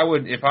 Like I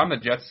would, if I'm the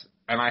Jets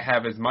and I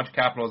have as much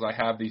capital as I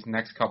have these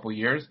next couple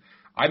years,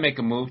 I make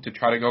a move to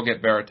try to go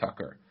get Vera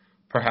Tucker,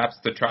 perhaps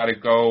to try to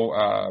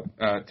go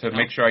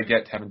make sure I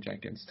get Tevin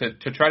Jenkins,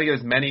 to try to get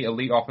as many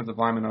elite offensive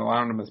linemen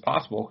around him as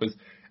possible, because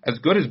as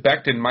good as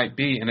Becton might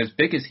be and as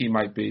big as he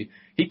might be,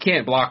 he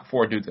can't block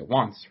 4 dudes at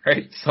once,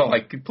 right? So,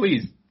 like,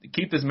 please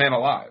keep this man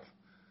alive.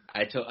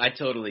 I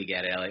totally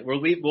get it, Elliot.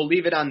 We'll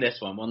leave it on this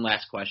one. One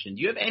last question.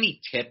 Do you have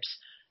any tips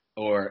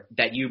or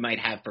that you might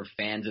have for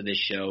fans of this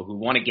show who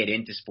want to get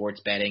into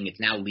sports betting? It's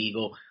now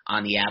legal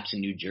on the apps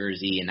in New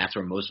Jersey, and that's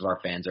where most of our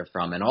fans are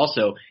from. And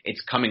also,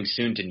 it's coming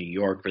soon to New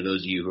York for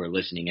those of you who are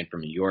listening in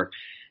from New York.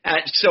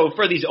 So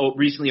for these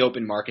recently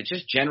open markets,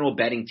 just general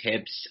betting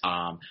tips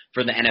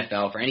for the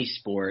NFL, for any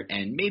sport,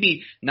 and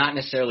maybe not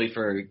necessarily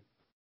for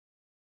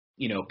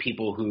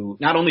people who,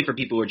 not only for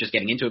people who are just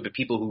getting into it, but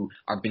people who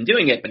have been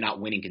doing it but not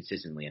winning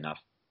consistently enough.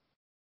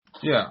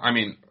 Yeah, I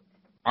mean,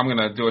 I'm going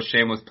to do a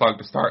shameless plug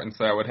to start and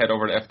say I would head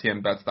over to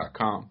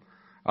ftnbets.com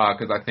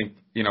because I think,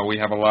 we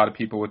have a lot of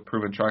people with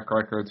proven track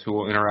records who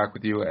will interact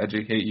with you,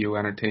 educate you,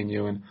 entertain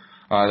you, and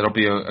it'll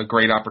be a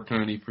great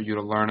opportunity for you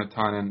to learn a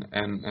ton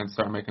and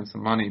start making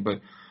some money.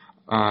 But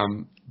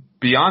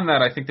beyond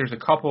that, I think there's a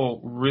couple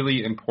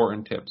really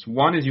important tips.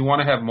 One is you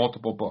want to have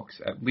multiple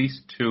books, at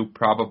least 2,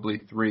 probably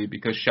 3,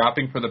 because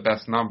shopping for the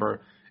best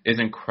number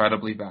is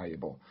incredibly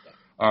valuable.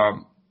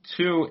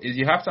 2 is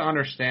you have to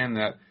understand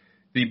that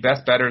the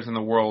best bettors in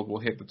the world will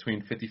hit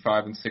between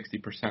 55 and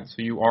 60%. So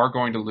you are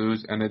going to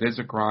lose, and it is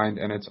a grind,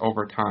 and it's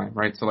over time,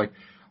 right? So, like,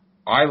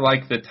 I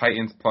like the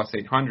Titans plus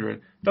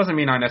 800. Doesn't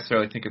mean I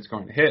necessarily think it's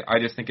going to hit. I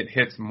just think it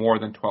hits more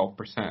than 12%.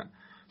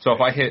 So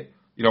if I hit,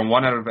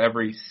 1 out of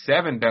every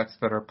 7 bets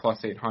that are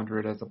plus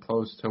 800 as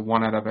opposed to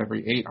 1 out of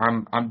every 8,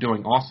 I'm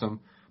doing awesome.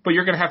 But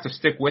you're going to have to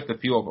stick with a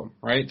few of them,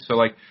 right? So,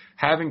 like,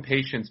 having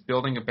patience,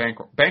 building a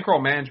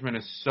bankroll management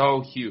is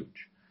so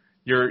huge.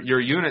 Your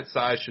unit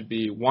size should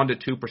be 1 to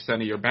 2%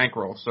 of your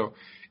bankroll. So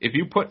if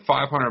you put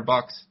 $500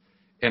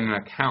 in an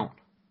account,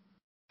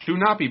 do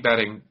not be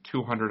betting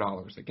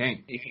 $200 a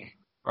game.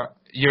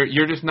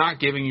 You're just not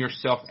giving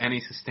yourself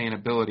any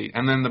sustainability.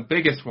 And then the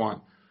biggest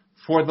one,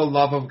 for the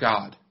love of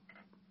God,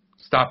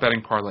 stop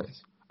betting parlays.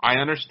 I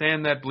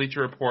understand that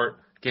Bleacher Report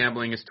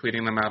Gambling is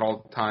tweeting them out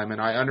all the time, and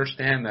I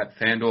understand that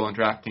FanDuel and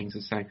DraftKings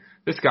is saying,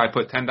 this guy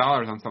put $10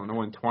 on something to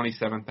win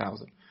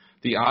 $27,000.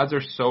 The odds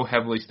are so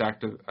heavily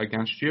stacked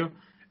against you,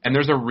 and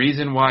there's a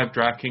reason why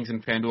DraftKings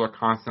and FanDuel are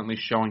constantly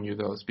showing you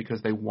those,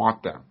 because they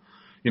want them.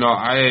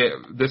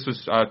 This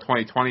was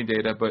 2020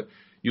 data, but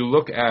you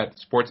look at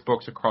sports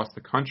books across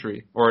the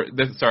country,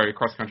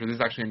 across the country. This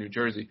is actually in New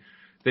Jersey.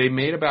 They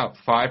made about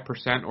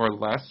 5% or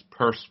less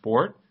per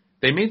sport.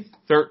 They made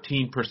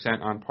 13%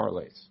 on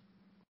parlays.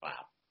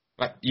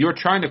 Wow. You're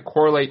trying to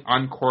correlate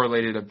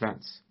uncorrelated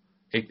events.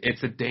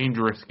 It's a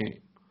dangerous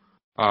game.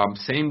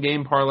 Same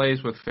game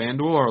parlays with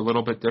FanDuel are a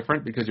little bit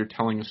different because you're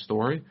telling a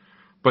story.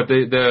 But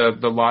the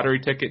lottery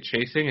ticket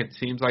chasing, it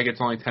seems like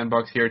it's only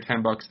 $10 here,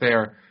 $10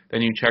 there.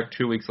 Then you check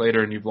 2 weeks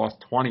later and you've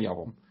lost 20 of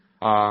them.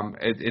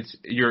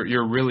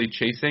 You're really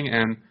chasing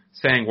and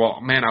saying, well,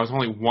 man, I was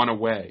only one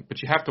away.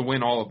 But you have to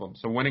win all of them.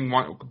 So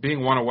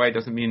being one away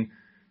doesn't mean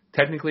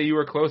technically you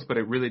were close, but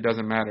it really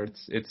doesn't matter.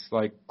 It's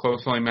like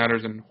close only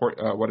matters in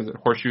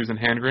horseshoes and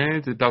hand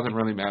grenades. It doesn't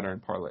really matter in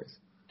parlays.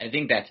 I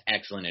think that's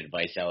excellent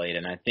advice, Elliot,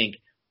 and I think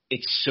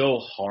it's so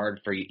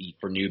hard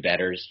for new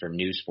bettors, for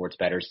new sports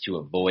bettors, to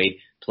avoid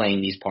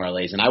playing these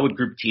parlays. And I would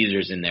group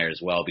teasers in there as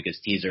well, because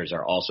teasers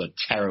are also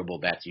terrible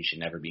bets you should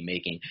never be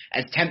making,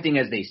 as tempting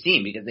as they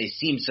seem, because they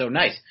seem so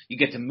nice. You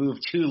get to move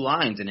two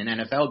lines in an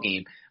NFL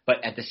game,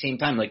 but at the same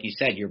time, like you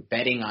said, you're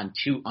betting on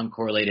two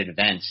uncorrelated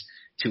events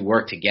to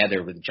work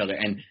together with each other.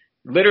 And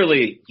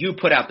literally, you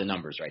put out the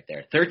numbers right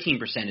there. 13%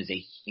 is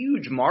a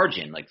huge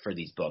margin, for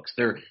these books.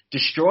 They're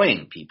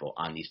destroying people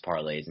on these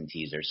parlays and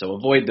teasers, so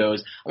avoid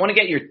those. I want to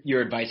get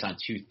your advice on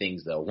two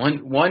things, though.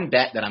 One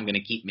bet that I'm going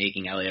to keep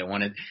making, Elliot. I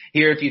want to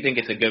hear if you think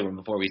it's a good one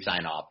before we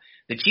sign off.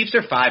 The Chiefs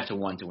are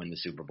 5-1 to win the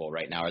Super Bowl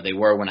right now, or they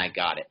were when I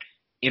got it.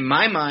 In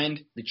my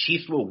mind, the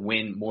Chiefs will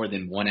win more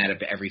than 1 out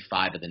of every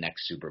 5 of the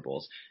next Super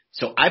Bowls.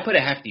 So I put a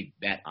hefty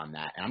bet on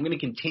that, and I'm going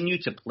to continue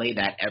to play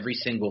that every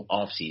single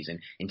offseason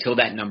until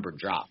that number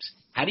drops.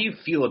 How do you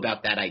feel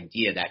about that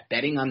idea, that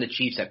betting on the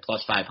Chiefs at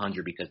plus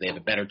 500 because they have a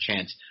better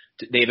chance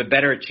to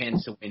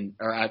win?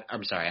 Or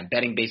I'm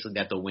betting basically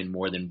that they'll win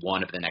more than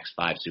 1 of the next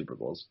 5 Super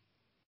Bowls.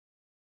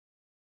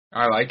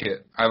 I like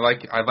it. I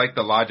like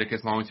the logic,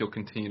 as long as you'll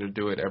continue to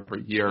do it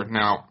every year.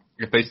 Now,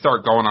 if they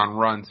start going on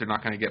runs, they're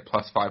not going to get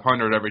plus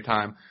 500 every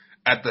time.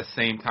 At the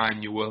same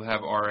time, you will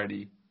have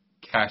already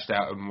cashed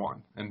out and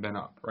won and been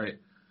up, right?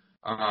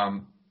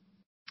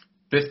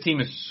 This team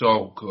is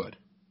so good.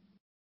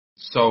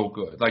 So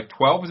good.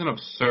 12 is an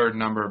absurd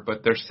number,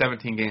 but there's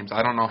 17 games.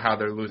 I don't know how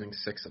they're losing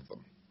 6 of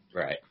them.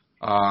 Right.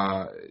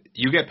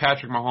 You get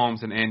Patrick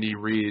Mahomes and Andy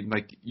Reid,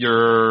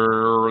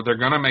 they're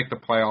going to make the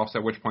playoffs,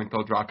 at which point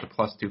they'll drop to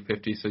plus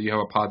 250, so you have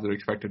a positive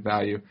expected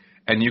value,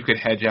 and you could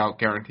hedge out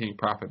guaranteeing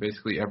profit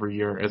basically every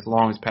year as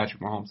long as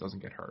Patrick Mahomes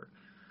doesn't get hurt.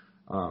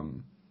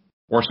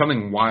 Or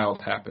something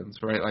wild happens,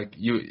 right?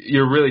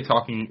 You're really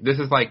talking, this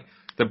is like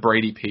the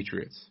Brady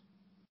Patriots,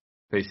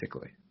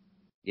 basically.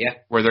 Yeah.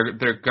 Where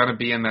they're going to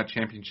be in that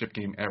championship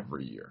game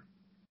every year.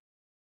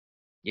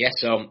 Yeah,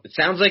 so it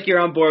sounds like you're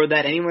on board with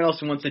that. Anyone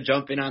else who wants to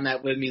jump in on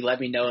that with me, let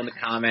me know in the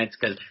comments,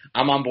 because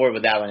I'm on board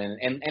with that one.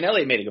 And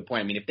Elliot made a good point.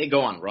 I mean, if they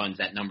go on runs,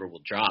 that number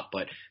will drop.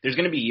 But there's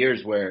going to be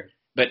years where,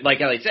 but like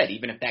Elliot said,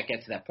 even if that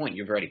gets to that point,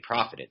 you've already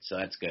profited. So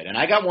that's good. And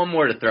I got one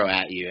more to throw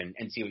at you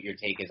and see what your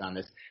take is on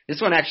this. This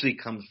one actually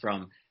comes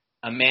from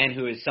a man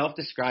who is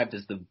self-described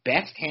as the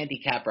best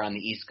handicapper on the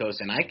East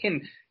Coast. And I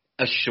can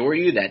assure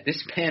you that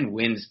this man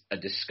wins a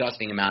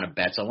disgusting amount of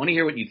bets. I want to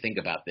hear what you think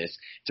about this.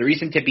 It's a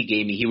recent tip he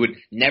gave me. He would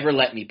never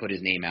let me put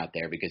his name out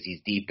there because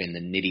he's deep in the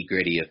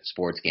nitty-gritty of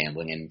sports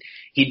gambling, and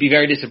he'd be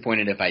very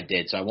disappointed if I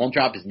did, so I won't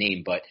drop his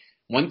name. But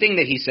one thing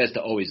that he says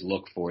to always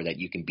look for that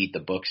you can beat the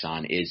books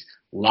on is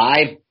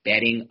live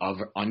betting of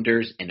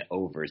unders and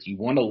overs. You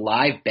want to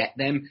live bet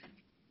them.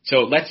 So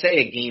let's say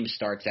a game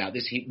starts out.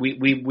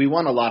 We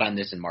won a lot on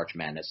this in March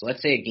Madness. So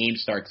let's say a game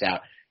starts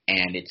out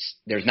and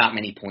there's not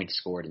many points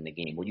scored in the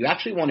game. What you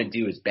actually want to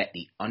do is bet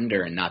the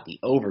under and not the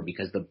over,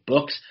 because the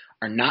books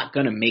are not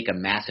going to make a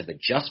massive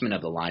adjustment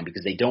of the line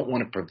because they don't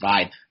want to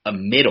provide a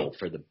middle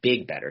for the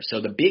big bettors. So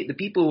the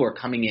people who are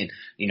coming in,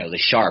 the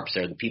sharps,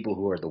 or the people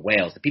who are the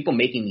whales, the people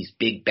making these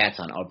big bets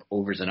on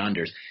overs and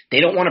unders, they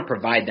don't want to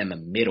provide them a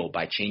middle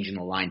by changing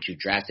the line too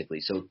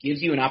drastically. So it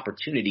gives you an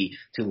opportunity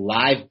to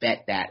live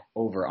bet that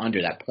over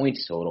under, that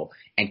points total,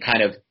 and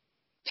kind of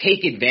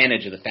take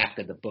advantage of the fact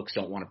that the books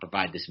don't want to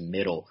provide this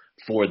middle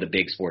for the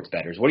big sports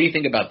bettors. What do you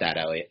think about that,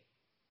 Elliot?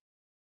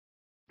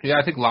 Yeah,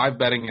 I think live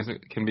betting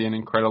can be an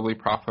incredibly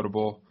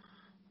profitable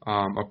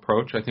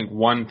approach. I think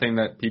one thing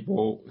that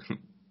people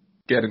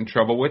get in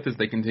trouble with is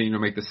they continue to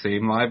make the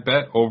same live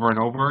bet over and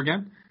over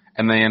again,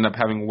 and they end up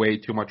having way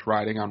too much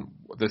riding on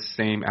the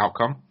same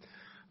outcome.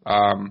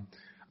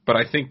 But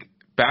I think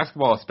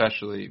basketball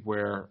especially,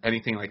 where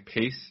anything like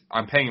pace,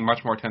 I'm paying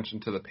much more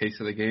attention to the pace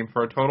of the game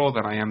for a total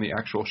than I am the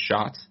actual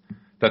shots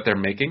that they're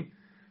making,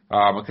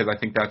 because I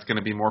think that's going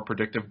to be more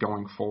predictive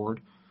going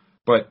forward.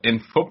 But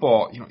in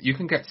football, you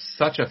can get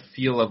such a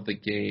feel of the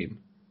game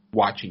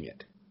watching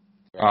it,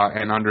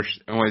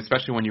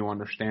 especially when you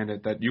understand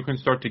it, that you can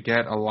start to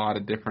get a lot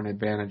of different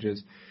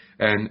advantages.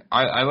 And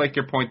I like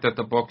your point that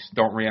the books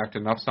don't react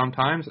enough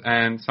sometimes,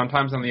 and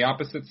sometimes on the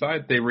opposite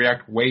side, they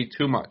react way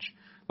too much.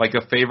 Like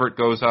a favorite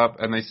goes up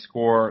and they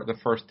score the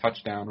first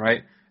touchdown,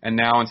 right? And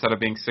now instead of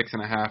being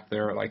 6.5,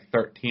 they're like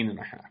 13.5.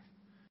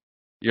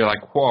 You're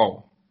like,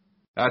 whoa,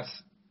 that's,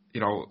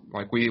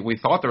 like we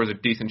thought there was a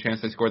decent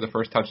chance they scored the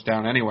first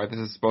touchdown anyway. This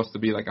is supposed to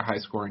be like a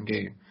high-scoring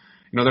game.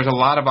 There's a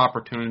lot of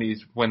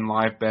opportunities when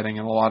live betting,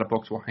 and a lot of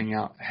books will hang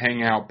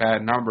out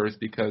bad numbers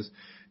because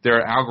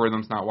their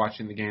algorithm's not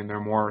watching the game.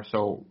 They're more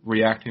so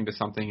reacting to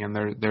something, and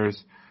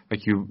there's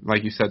like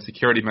you said,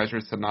 security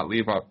measures to not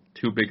leave up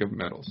too big of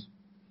middles.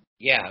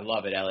 Yeah, I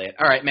love it, Elliot.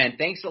 All right, man,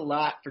 thanks a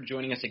lot for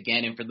joining us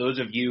again. And for those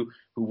of you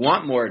who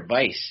want more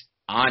advice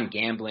on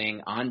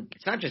gambling,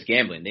 it's not just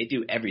gambling. They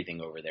do everything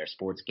over there,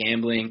 sports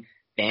gambling,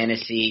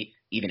 fantasy,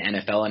 even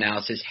NFL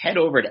analysis. Head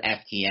over to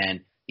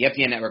FTN. The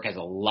FTN Network has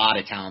a lot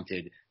of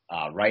talented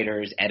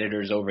writers,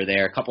 editors over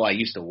there. A couple I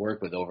used to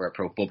work with over at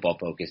Pro Football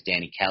Focus,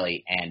 Danny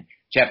Kelly and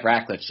Jeff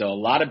Ratcliffe. So a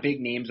lot of big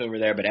names over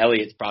there, but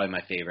Elliot's probably my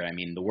favorite. I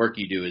mean, the work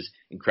you do is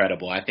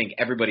incredible. I think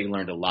everybody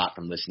learned a lot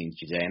from listening to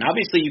you today. And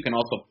obviously you can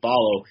also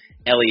follow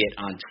Elliot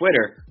on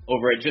Twitter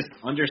over at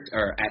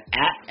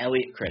at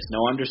Elliot Chris.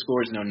 No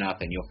underscores, no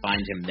nothing. You'll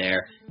find him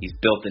there. He's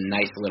built a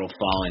nice little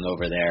following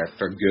over there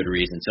for good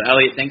reason. So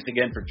Elliot, thanks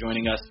again for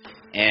joining us,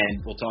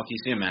 and we'll talk to you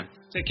soon, man.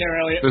 Take care,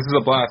 Elliot. This is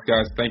a blast,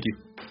 guys. Thank you.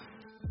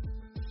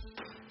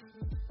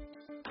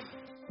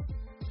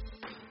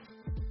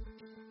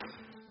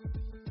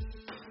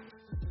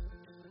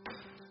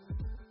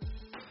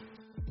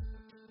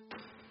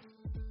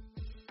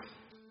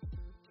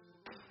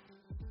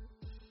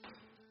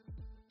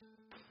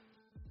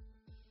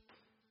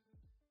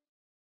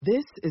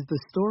 This is the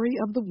story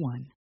of the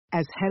one.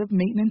 As head of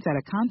maintenance at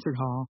a concert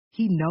hall,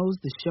 he knows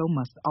the show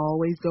must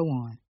always go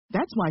on.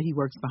 That's why he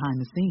works behind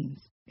the scenes,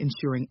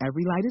 ensuring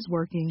every light is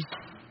working,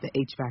 the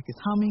HVAC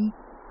is humming,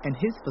 and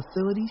his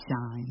facility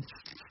shines.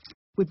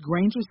 With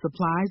Grainger's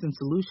supplies and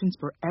solutions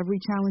for every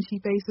challenge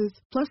he faces,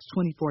 plus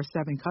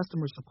 24/7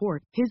 customer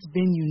support, his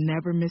venue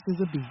never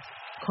misses a beat.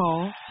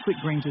 Call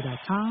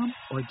quickgrainger.com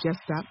or just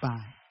stop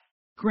by.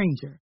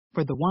 Grainger,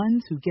 for the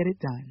ones who get it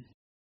done.